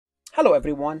Hello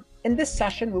everyone. In this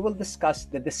session, we will discuss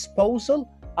the disposal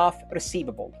of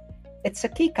receivable. It's a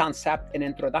key concept in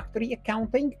introductory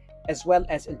accounting as well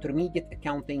as intermediate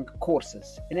accounting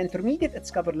courses. In intermediate, it's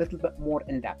covered a little bit more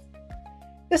in depth.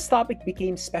 This topic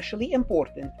became especially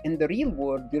important in the real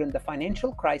world during the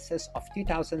financial crisis of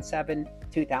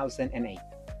 2007-2008.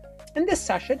 In this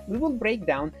session, we will break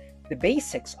down the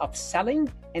basics of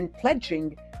selling and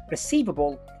pledging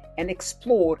receivable and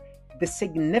explore the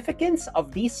significance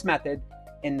of this method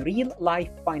in real-life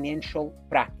financial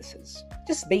practices.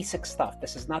 Just basic stuff.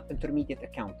 This is not intermediate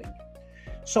accounting.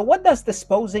 So what does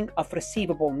disposing of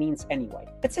receivable means anyway?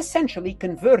 It's essentially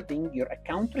converting your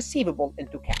account receivable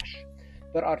into cash.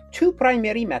 There are two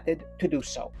primary methods to do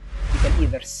so. You can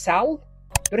either sell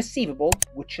the receivable,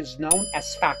 which is known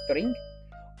as factoring,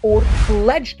 or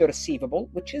pledge the receivable,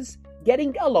 which is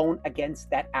getting a loan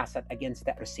against that asset, against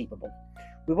that receivable.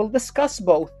 We will discuss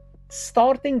both,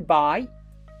 starting by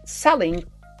selling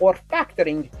or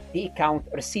factoring the account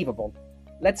receivable.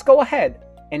 Let's go ahead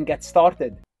and get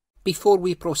started. Before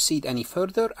we proceed any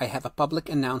further, I have a public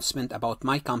announcement about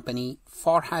my company,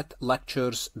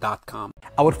 farhatlectures.com.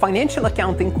 Our financial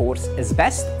accounting course is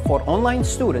best for online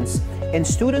students and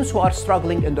students who are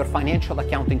struggling in their financial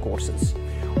accounting courses.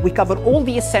 We cover all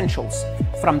the essentials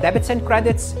from debits and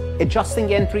credits,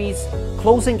 adjusting entries,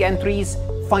 closing entries,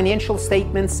 financial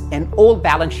statements, and all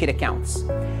balance sheet accounts.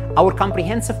 Our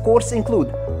comprehensive course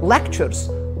includes lectures,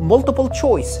 multiple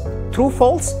choice,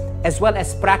 true/false, as well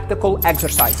as practical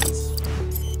exercises.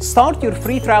 Start your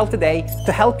free trial today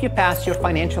to help you pass your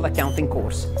financial accounting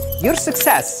course. Your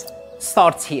success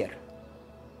starts here.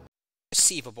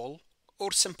 Receivable,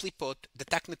 or simply put, the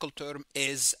technical term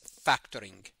is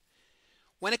factoring.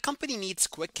 When a company needs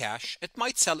quick cash, it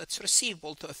might sell its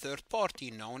receivable to a third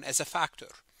party known as a factor.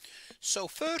 So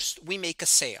first we make a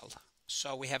sale.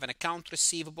 So we have an account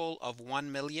receivable of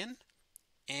 1 million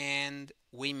and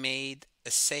we made a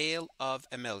sale of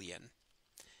 $1 million.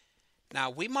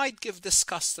 Now we might give this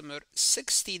customer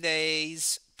 60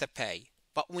 days to pay,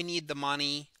 but we need the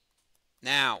money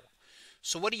now.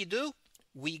 So what do?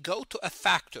 We go to a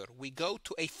factor, we go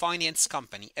to a finance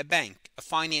company, a bank, a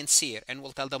financier, and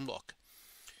we'll tell them, look,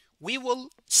 we will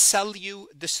sell you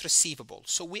this receivable.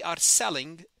 So we are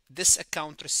selling this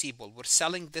account receivable. We're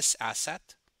selling this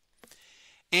asset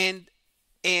and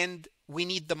we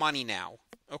need the money now.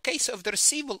 Okay, so if the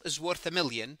receivable is worth $1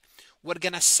 million, we're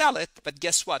going to sell it, but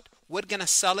guess what? We're going to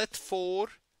sell it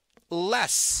for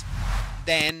less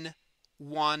than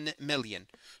 1 million.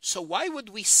 So why would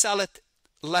we sell it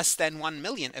less than 1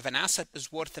 million if an asset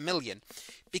is worth $1 million?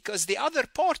 Because the other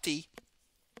party,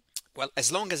 well,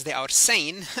 as long as they are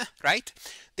sane, right,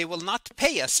 they will not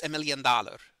pay us $1 million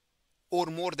or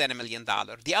more than $1 million.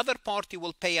 The other party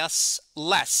will pay us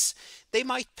less. They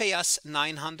might pay us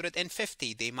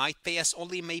 950. They might pay us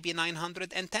only maybe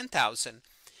 910,000.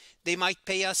 They might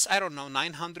pay us, I don't know,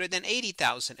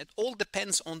 980,000. It all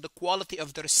depends on the quality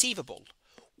of the receivable.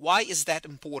 Why is that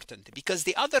important? Because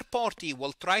the other party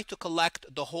will try to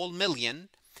collect the whole million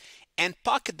and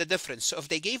pocket the difference. So if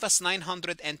they gave us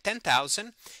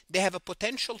 910,000, they have a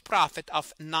potential profit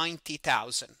of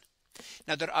 90,000.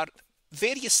 Now there are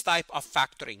various types of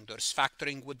factoring. There's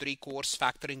factoring with recourse,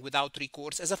 factoring without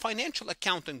recourse. As a financial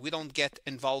accountant, we don't get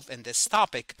involved in this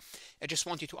topic. I just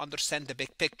want you to understand the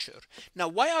big picture. Now,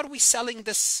 why are we selling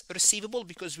this receivable?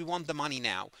 Because we want the money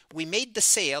now. We made the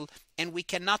sale and we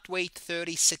cannot wait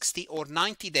 30, 60, or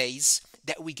 90 days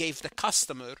that we gave the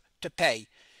customer to pay.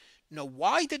 Now,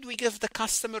 why did we give the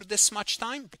customer this much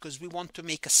time? Because we want to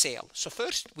make a sale. So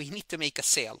first, we need to make a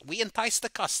sale. We entice the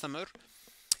customer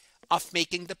of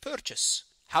making the purchase.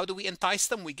 How do we entice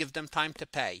them? We give them time to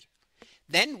pay.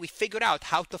 Then we figure out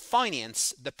how to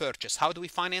finance the purchase. How do we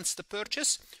finance the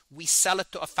purchase? We sell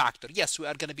it to a factor. Yes, we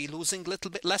are going to be losing a little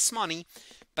bit less money,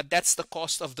 but that's the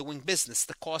cost of doing business,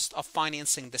 the cost of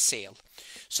financing the sale.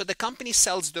 So the company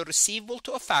sells the receivable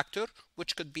to a factor,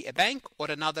 which could be a bank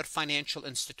or another financial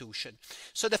institution.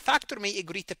 So the factor may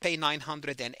agree to pay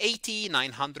 980,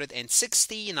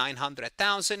 960,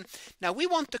 900,000. Now we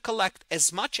want to collect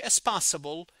as much as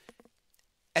possible,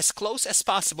 as close as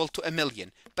possible to $1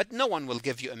 million, but no one will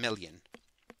give you $1 million.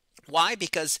 Why?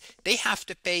 Because they have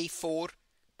to pay for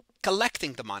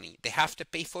collecting the money. They have to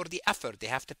pay for the effort. They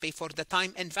have to pay for the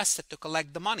time invested to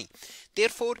collect the money.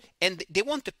 Therefore, and they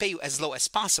want to pay you as low as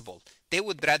possible. They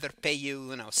would rather pay you,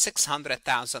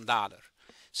 $600,000.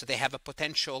 So they have a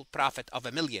potential profit of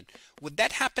 $1 million. Would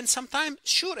that happen sometime?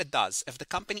 Sure it does. If the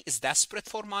company is desperate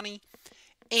for money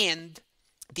and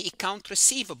the account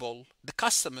receivable, the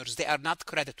customers, they are not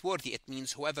credit worthy. It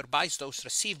means whoever buys those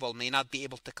receivable may not be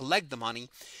able to collect the money.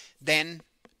 Then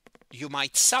you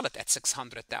might sell it at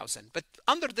 600,000. But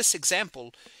under this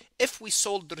example, if we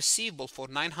sold the receivable for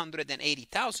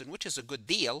 980,000, which is a good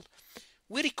deal,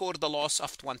 we record the loss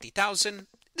of 20,000.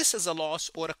 This is a loss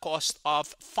or a cost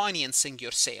of financing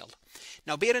your sale.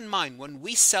 Now bear in mind, when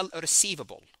we sell a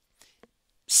receivable,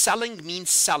 selling means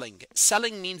selling.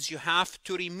 Selling means you have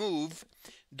to remove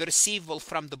the receivable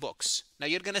from the books. Now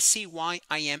you're going to see why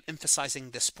I am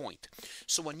emphasizing this point.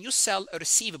 So when you sell a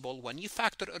receivable, when you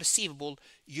factor a receivable,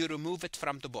 you remove it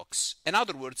from the books. In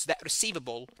other words, that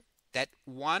receivable, that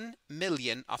 1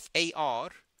 million of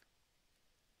AR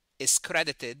is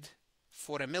credited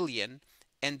for $1 million,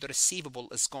 and the receivable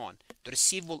is gone. The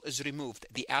receivable is removed.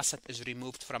 The asset is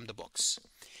removed from the books.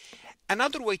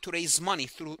 Another way to raise money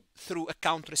through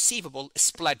account receivable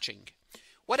is pledging.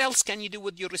 What else can you do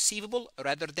with your receivable?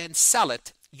 Rather than sell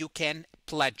it, you can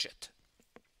pledge it.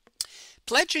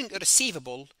 Pledging a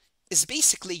receivable is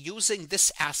basically using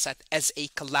this asset as a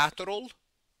collateral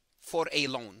for a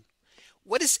loan.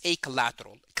 What is a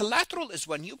collateral? Collateral is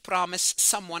when you promise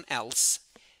someone else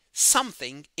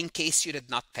something in case you did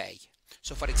not pay.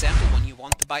 So for example, when you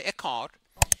want to buy a car,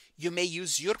 you may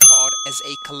use your car as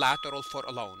a collateral for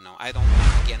a loan. Now, I don't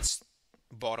go against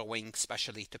borrowing,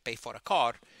 especially to pay for a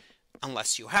car,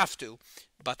 unless you have to,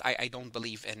 but I don't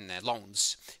believe in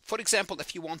loans. For example,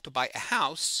 if you want to buy a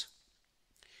house,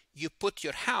 you put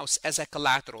your house as a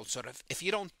collateral. So if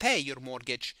you don't pay your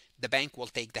mortgage, the bank will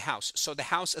take the house. So the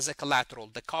house is a collateral,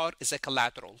 the car is a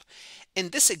collateral. In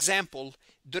this example,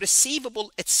 the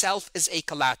receivable itself is a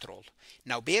collateral.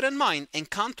 Now bear in mind, in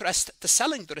contrast to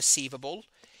selling the receivable,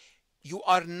 you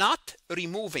are not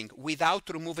removing, without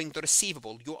removing the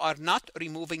receivable, you are not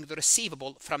removing the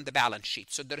receivable from the balance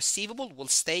sheet. So the receivable will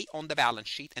stay on the balance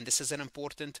sheet, and this is an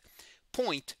important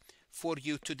point for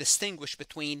you to distinguish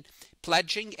between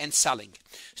pledging and selling.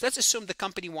 So let's assume the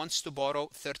company wants to borrow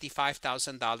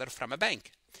 $35,000 from a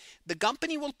bank. The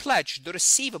company will pledge the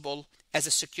receivable as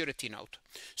a security note.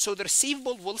 So the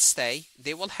receivable will stay,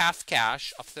 they will have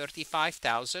cash of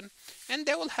 $35,000, and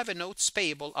they will have a notes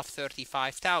payable of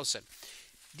 $35,000.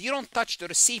 You don't touch the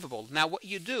receivable. Now what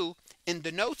you do in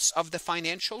the notes of the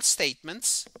financial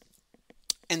statements,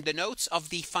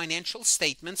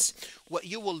 what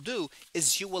you will do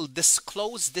is you will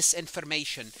disclose this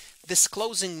information.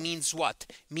 Disclosing means what?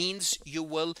 Means you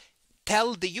will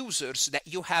tell the users that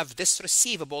you have this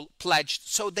receivable pledged,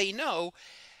 so they know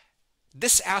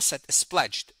this asset is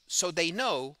pledged. So they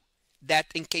know that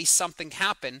in case something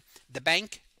happen, the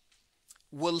bank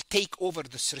will take over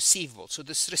this receivable. So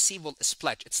this receivable is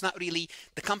pledged. It's not really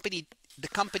the company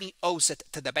owes it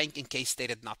to the bank in case they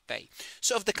did not pay.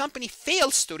 So if the company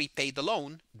fails to repay the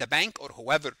loan, the bank or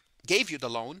whoever gave you the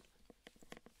loan,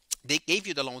 they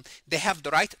have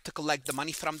the right to collect the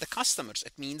money from the customers.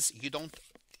 It means you don't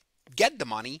get the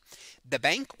money. The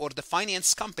bank or the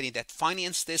finance company that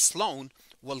financed this loan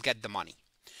will get the money.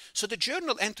 So the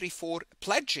journal entry for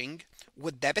pledging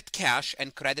would debit cash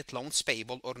and credit loans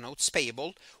payable or notes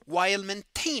payable while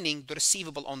maintaining the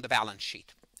receivable on the balance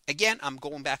sheet. Again, I'm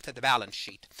going back to the balance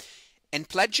sheet. In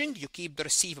pledging, you keep the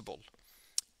receivable.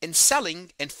 In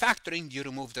selling and factoring, you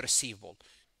remove the receivable.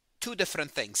 Two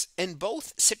different things. In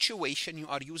both situations, you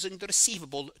are using the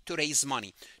receivable to raise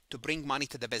money, to bring money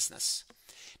to the business.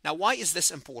 Now, why is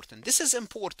this important? This is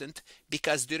important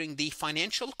because during the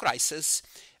financial crisis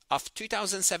of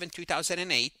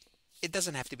 2007-2008, it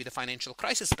doesn't have to be the financial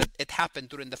crisis, but it happened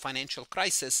during the financial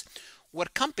crisis, where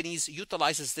companies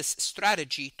utilizes this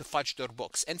strategy to fudge their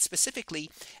books, and specifically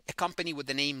a company with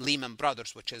the name Lehman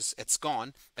Brothers, which is, it's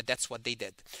gone, but that's what they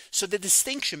did. So the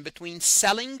distinction between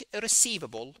selling a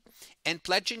receivable and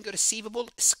pledging a receivable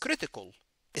is critical.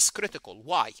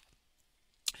 Why?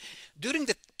 During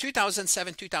the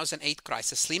 2007-2008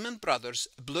 crisis, Lehman Brothers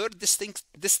blurred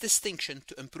this distinction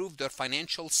to improve their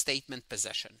financial statement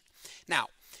position. Now,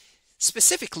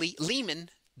 specifically, Lehman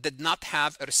did not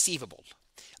have a receivable.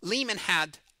 Lehman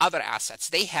had other assets.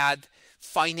 They had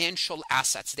financial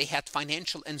assets. They had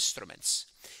financial instruments.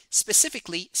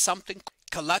 Specifically, something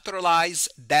collateralized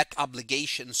debt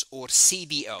obligations, or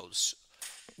CDOs.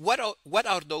 What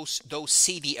are those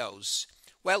CDOs?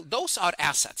 Well, those are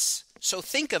assets. So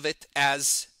think of it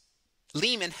as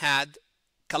Lehman had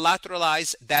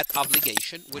collateralized debt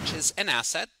obligation, which is an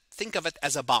asset. Think of it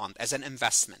as a bond, as an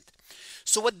investment.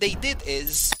 So what they did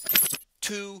is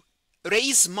to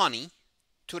raise money,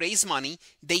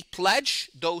 they pledge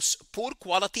those poor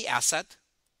quality assets,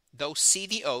 those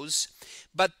CDOs,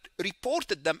 but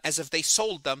reported them as if they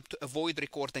sold them to avoid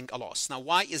recording a loss. Now,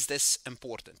 why is this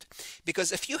important?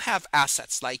 Because if you have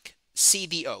assets like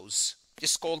CDOs,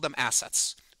 just call them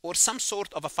assets, or some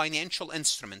sort of a financial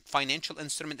instrument,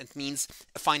 it means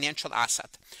a financial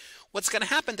asset. what's going to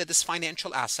happen to this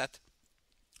financial asset?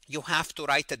 You have to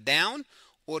write it down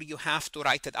or you have to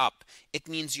write it up. It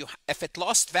means if it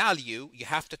lost value, you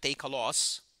have to take a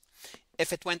loss.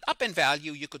 If it went up in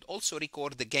value, you could also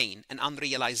record the gain, an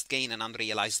unrealized gain and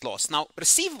unrealized loss. Now,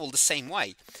 receivable the same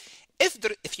way.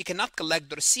 If you cannot collect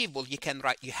the receivable,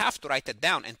 you have to write it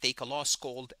down and take a loss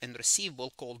called and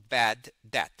receivable called bad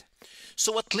debt.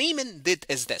 So what Lehman did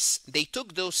is this. They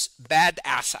took those bad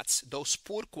assets, those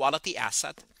poor quality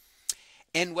assets,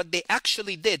 and what they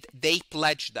actually did, they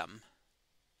pledged them.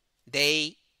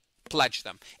 They pledged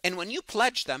them. And when you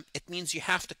pledge them, it means you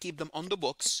have to keep them on the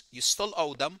books. You still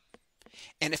owe them.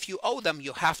 And if you owe them,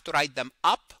 you have to write them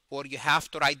up or you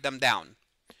have to write them down.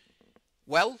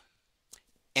 Well,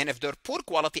 and if they're poor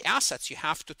quality assets, you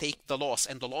have to take the loss.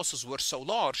 And the losses were so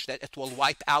large that it will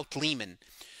wipe out Lehman.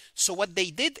 So what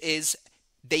they did is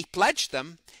they pledged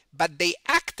them, but they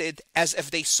acted as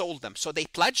if they sold them. So they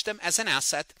pledged them as an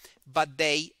asset, but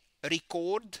they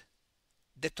record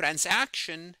the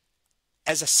transaction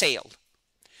as a sale.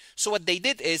 So what they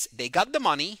did is they got the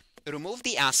money, removed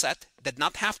the asset, did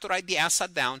not have to write the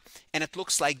asset down, and it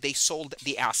looks like they sold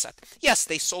the asset. Yes,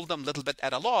 they sold them a little bit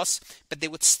at a loss, but they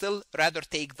would still rather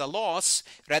take the loss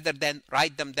rather than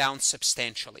write them down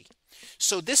substantially.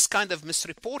 So this kind of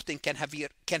misreporting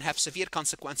can have severe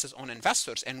consequences on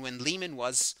investors. And when Lehman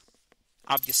was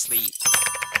obviously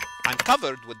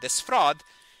uncovered with this fraud,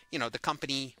 the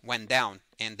company went down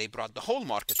and they brought the whole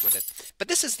market with it. But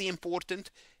this is the important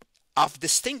of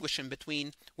distinguishing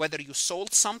between whether you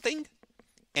sold something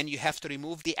and you have to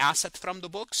remove the asset from the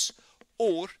books,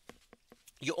 or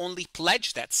you only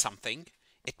pledge that something.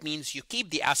 It means you keep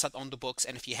the asset on the books,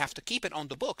 and if you have to keep it on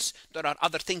the books, there are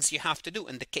other things you have to do.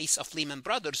 In the case of Lehman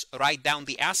Brothers, write down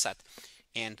the asset,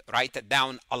 and write it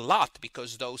down a lot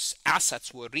because those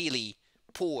assets were really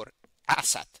poor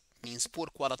asset. Means poor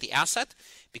quality asset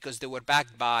because they were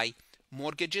backed by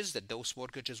mortgages, that those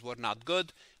mortgages were not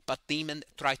good, but Lehman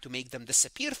tried to make them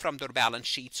disappear from their balance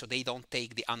sheet so they don't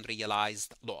take the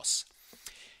unrealized loss.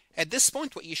 At this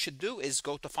point, what you should do is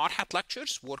go to Farhat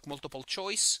Lectures, work multiple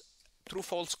choice,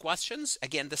 true-false questions.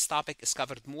 Again, this topic is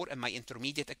covered more in my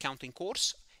intermediate accounting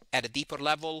course at a deeper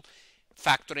level.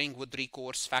 Factoring with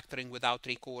recourse, factoring without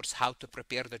recourse, how to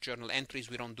prepare the journal entries.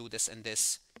 We don't do this in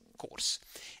this course.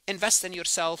 Invest in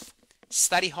yourself,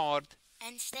 study hard,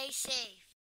 and stay safe.